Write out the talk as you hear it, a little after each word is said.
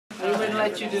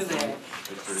let you do that.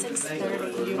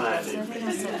 6:30. I think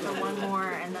I said for one more,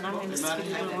 and then I'm going to skip a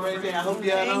little over. I hope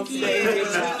y'all don't stay too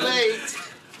late.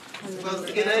 It's supposed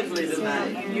to get ugly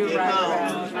tonight. You're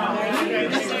right.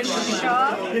 Mr.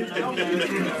 Shaw?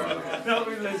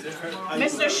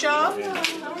 Mr. Shaw?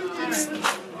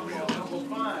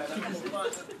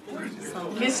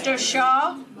 Mr.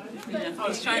 Shaw? I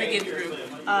was trying to get through.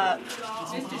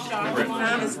 Mr. Shaw,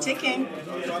 time is ticking.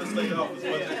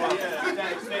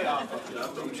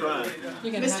 I'm trying.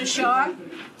 Mr. Shaw?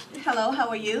 Hello, how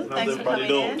are you? Thanks for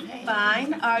coming in.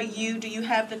 Fine. Do you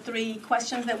have the 3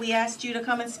 questions that we asked you to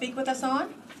come and speak with us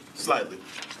on? Slightly.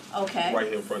 Okay. Right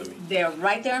here in front of me. They're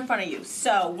right there in front of you.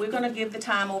 So we're going to give the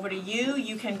time over to you.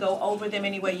 You can go over them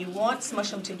any way you want, smush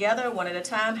them together one at a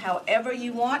time, however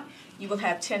you want. You will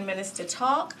have 10 minutes to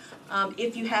talk.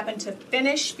 If you happen to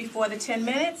finish before the 10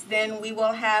 minutes, then we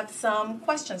will have some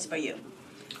questions for you.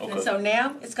 Okay. And so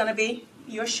now it's going to be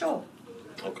your show.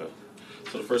 Okay.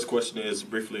 So the first question is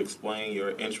briefly explain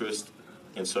your interest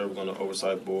in serving on the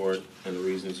Oversight Board and the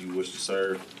reasons you wish to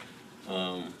serve.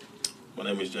 My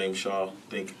name is James Shaw. I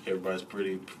think everybody's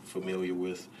pretty familiar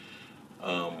with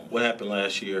what happened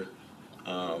last year,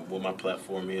 what my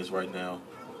platform is right now,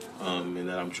 and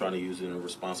that I'm trying to use it in a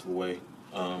responsible way.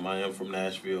 I am from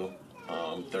Nashville.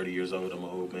 I'm 30 years old. I'm an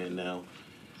old man now.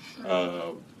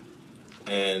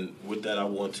 And with that, I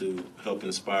want to help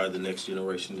inspire the next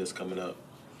generation that's coming up.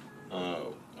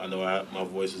 I know my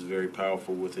voice is very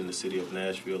powerful within the city of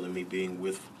Nashville, and me being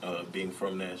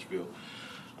from Nashville.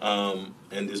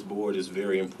 And this board is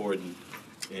very important.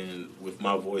 And with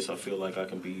my voice, I feel like I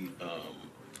can be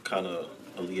kind of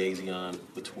a liaison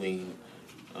between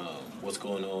what's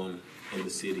going on in the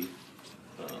city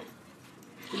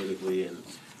politically and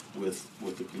with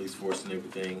the police force and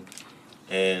everything,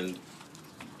 and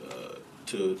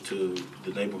to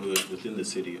the neighborhoods within the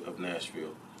city of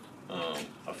Nashville.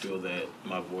 I feel that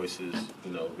my voice is,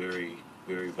 very,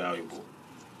 very valuable,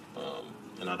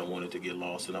 and I don't want it to get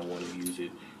lost, and I want to use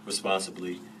it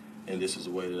responsibly, and this is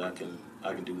a way that I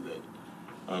can do that.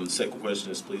 The second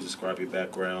question is, please describe your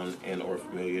background and or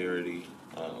familiarity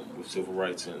with civil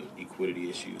rights and equity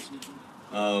issues.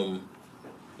 I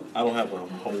don't have a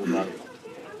whole lot of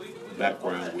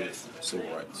background with civil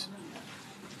rights.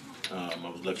 I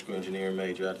was an electrical engineering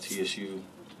major out of TSU.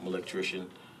 I'm an electrician.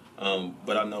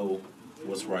 But I know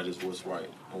what's right is what's right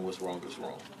and what's wrong is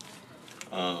wrong.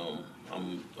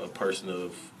 I'm a person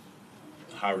of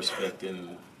high respect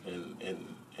and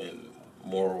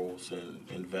morals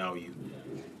and value.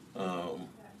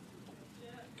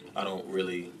 I don't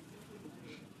really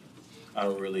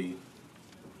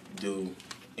do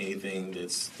anything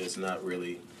that's not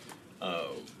really.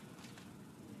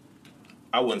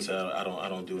 I wouldn't say I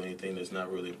don't do anything that's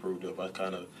not really approved of. I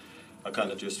kind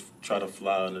of just try to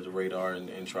fly under the radar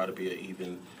and try to be an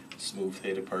even,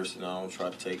 smooth-headed person. I don't try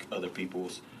to take other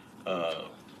people's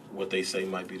what they say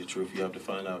might be the truth. You have to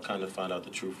find out the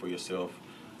truth for yourself.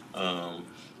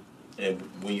 And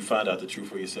when you find out the truth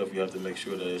for yourself, you have to make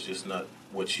sure that it's just not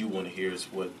what you want to hear; it's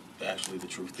what actually the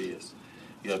truth is.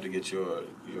 You have to get your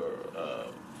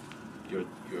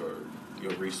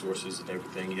resources and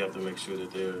everything. You have to make sure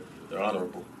that they're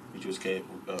honorable. You just can't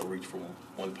reach from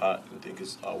one pot and think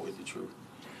it's always the truth.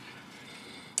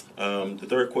 The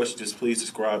third question is, please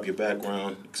describe your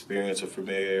background, experience, or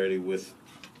familiarity with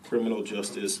criminal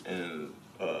justice and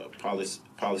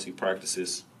policy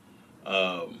practices.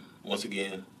 Once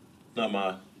again, not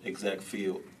my exact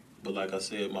field, but like I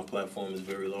said, my platform is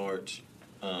very large.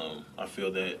 I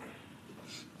feel that,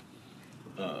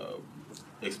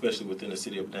 especially within the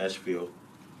city of Nashville,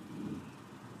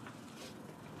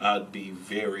 I'd be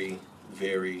very,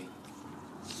 very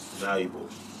valuable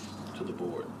to the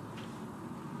board.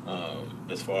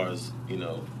 As far as,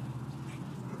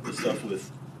 the stuff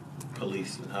with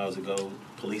police and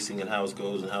policing and how it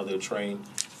goes and how they're trained.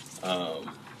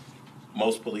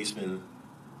 Most policemen,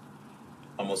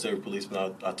 almost every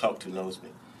policeman I talk to knows me.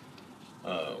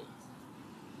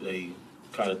 They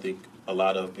kind of think a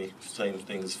lot of me, same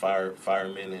thing as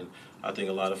firemen, and I think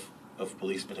a lot of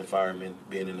policemen and firemen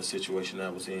being in the situation I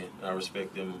was in. And I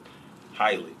respect them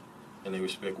highly, and they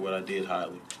respect what I did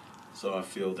highly. So I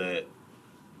feel that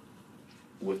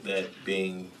with that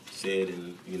being said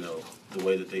and, the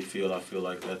way that they feel, I feel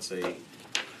like that's a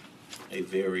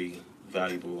very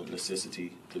valuable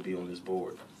necessity to be on this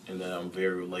board, and that I'm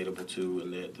very relatable to,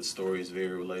 and that the story is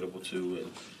very relatable to,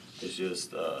 and it's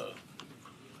just, I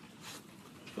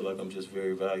feel like I'm just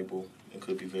very valuable and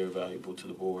could be very valuable to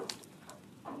the board.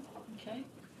 Okay.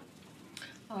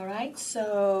 All right,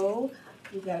 so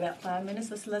we've got about 5 minutes.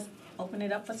 Let's open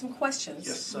it up for some questions.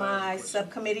 Yes, my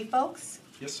subcommittee folks.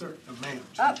 Yes, sir. Ma'am.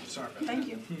 Oh, Sorry about thank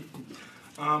you.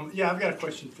 Yeah, I've got a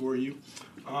question for you.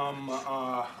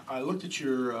 I looked at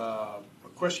your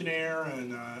questionnaire,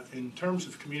 and in terms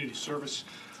of community service,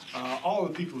 all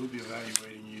the people who'll be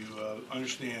evaluating you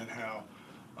understand how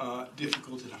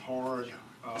difficult and hard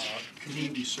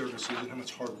community service is and how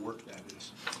much hard work that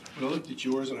is. When I looked at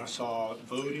yours and I saw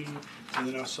voting, and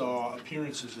then I saw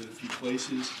appearances at a few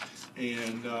places,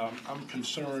 and I'm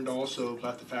concerned also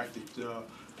about the fact that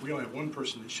we only have one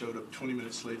person that showed up 20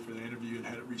 minutes late for the interview and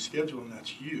had it rescheduled, and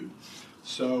that's you.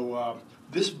 So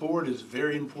this board is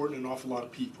very important to an awful lot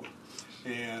of people.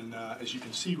 And as you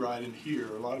can see right in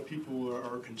here, a lot of people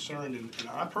are concerned, and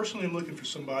I personally am looking for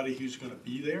somebody who's going to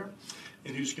be there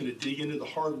and who's going to dig into the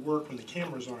hard work when the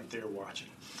cameras aren't there watching.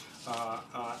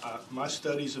 My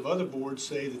studies of other boards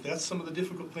say that that's some of the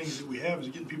difficult things that we have, is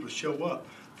getting people to show up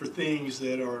for things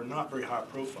that are not very high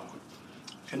profile.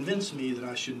 Convince me that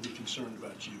I shouldn't be concerned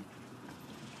about you.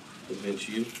 Convince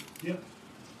you? Yeah.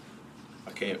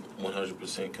 I can't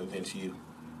 100% convince you.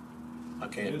 I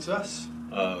can't. Convince us.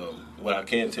 What I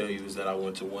can tell you is that I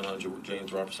went to 100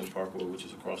 James Robertson Parkway, which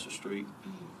is across the street.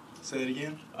 Say it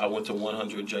again. I went to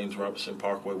 100 James Robertson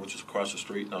Parkway, which is across the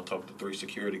street, and I talked to 3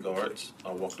 security guards.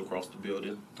 I walked across the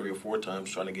building 3 or 4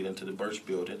 times trying to get into the Birch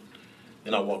building.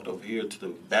 Then I walked over here to the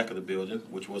back of the building,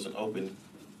 which wasn't open.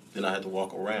 Then I had to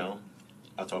walk around.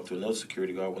 I talked to another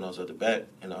security guard when I was at the back,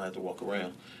 and I had to walk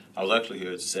around. I was actually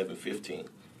here at 7:15.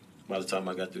 By the time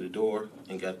I got through the door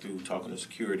and got through talking to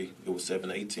security, it was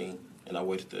 7:18, and I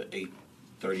waited to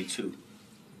 8:32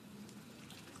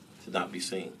 to not be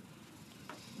seen.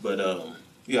 But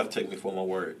you have to take me for my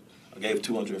word. I gave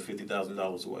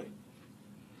 $250,000 away.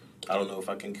 I don't know if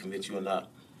I can convince you or not,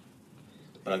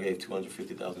 but I gave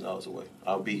 $250,000 away.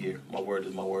 I'll be here. My word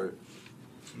is my word.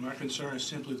 My concern is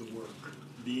simply the work,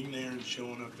 being there and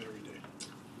showing up every day.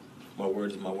 My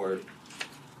word is my word.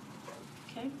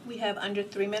 Okay, we have under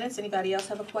 3 minutes. Anybody else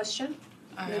have a question?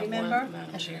 I Committee have member? one,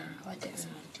 Madam Chair. I'd like to ask.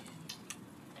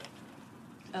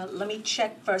 Let me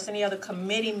check first. Any other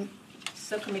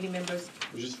subcommittee members?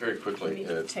 Just very quickly, We need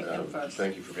to take them first.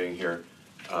 thank you for being here.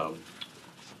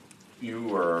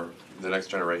 You are the next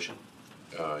generation.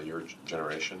 Your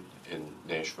generation in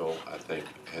Nashville, I think,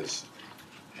 has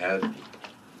had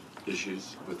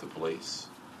issues with the police.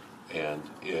 And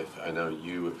if I know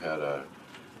you have had a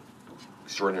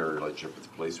extraordinary relationship with the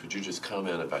police, would you just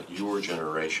comment about your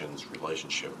generation's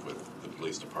relationship with the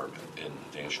police department in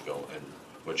Nashville and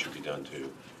what should be done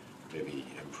to maybe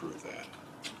improve that?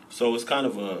 So it's kind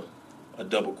of a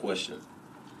double question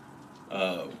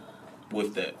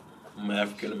with that. I'm an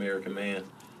African-American man.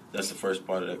 That's the first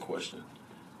part of that question.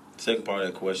 The second part of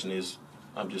that question is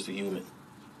I'm just a human,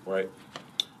 right?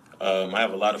 I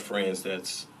have a lot of friends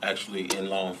that's actually in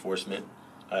law enforcement.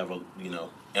 I have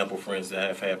ample friends that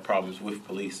have had problems with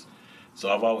police. So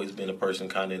I've always been a person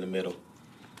kind of in the middle.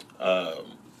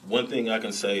 One thing I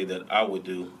can say that I would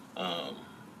do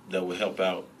that would help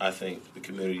out, I think, the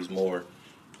communities more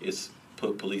is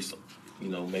put police,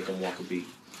 make them walk a beat.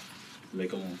 Make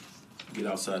them get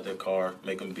outside their car,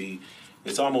 make them be.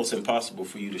 It's almost impossible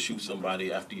for you to shoot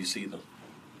somebody after you see them.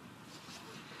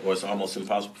 Or it's almost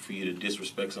impossible for you to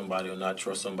disrespect somebody or not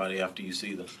trust somebody after you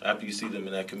see them. After you see them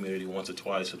in that community once or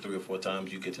twice or 3 or 4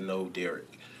 times, you get to know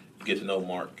Derek. You get to know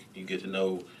Mark. You get to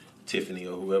know Tiffany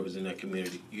or whoever's in that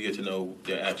community. You get to know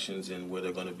their actions and where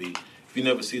they're going to be. If you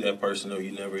never see that person or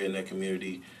you're never in that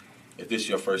community, if this is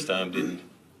your first time, then,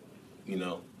 you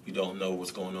don't know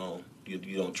what's going on. You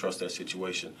don't trust that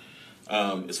situation.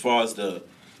 As far as the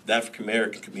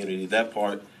African-American community, that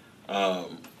part,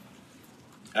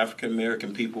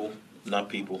 African-American people, let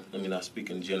me not speak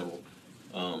in general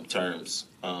terms.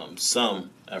 Some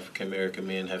African-American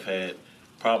men have had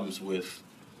problems with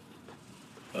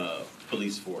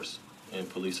police force and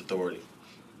police authority.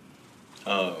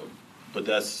 But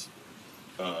that's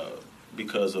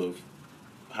because of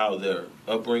how their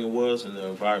upbringing was and the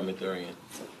environment they're in.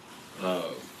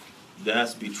 There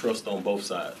has to be trust on both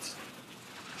sides.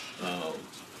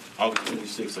 August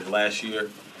 26th of last year,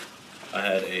 I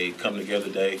had a come-together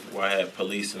day where I had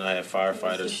police and I had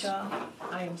firefighters. Mr. Shaw,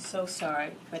 I am so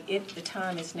sorry, but the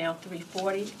time is now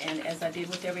 3:40, and as I did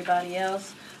with everybody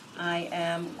else, I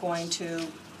am going to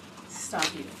stop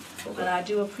you. Okay. But I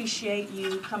do appreciate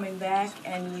you coming back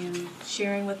and you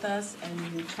sharing with us and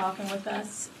you talking with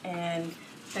us, and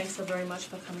thanks so very much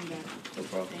for coming back. No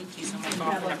problem. Thank you so much.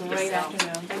 Have a great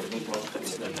afternoon. No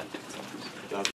problem.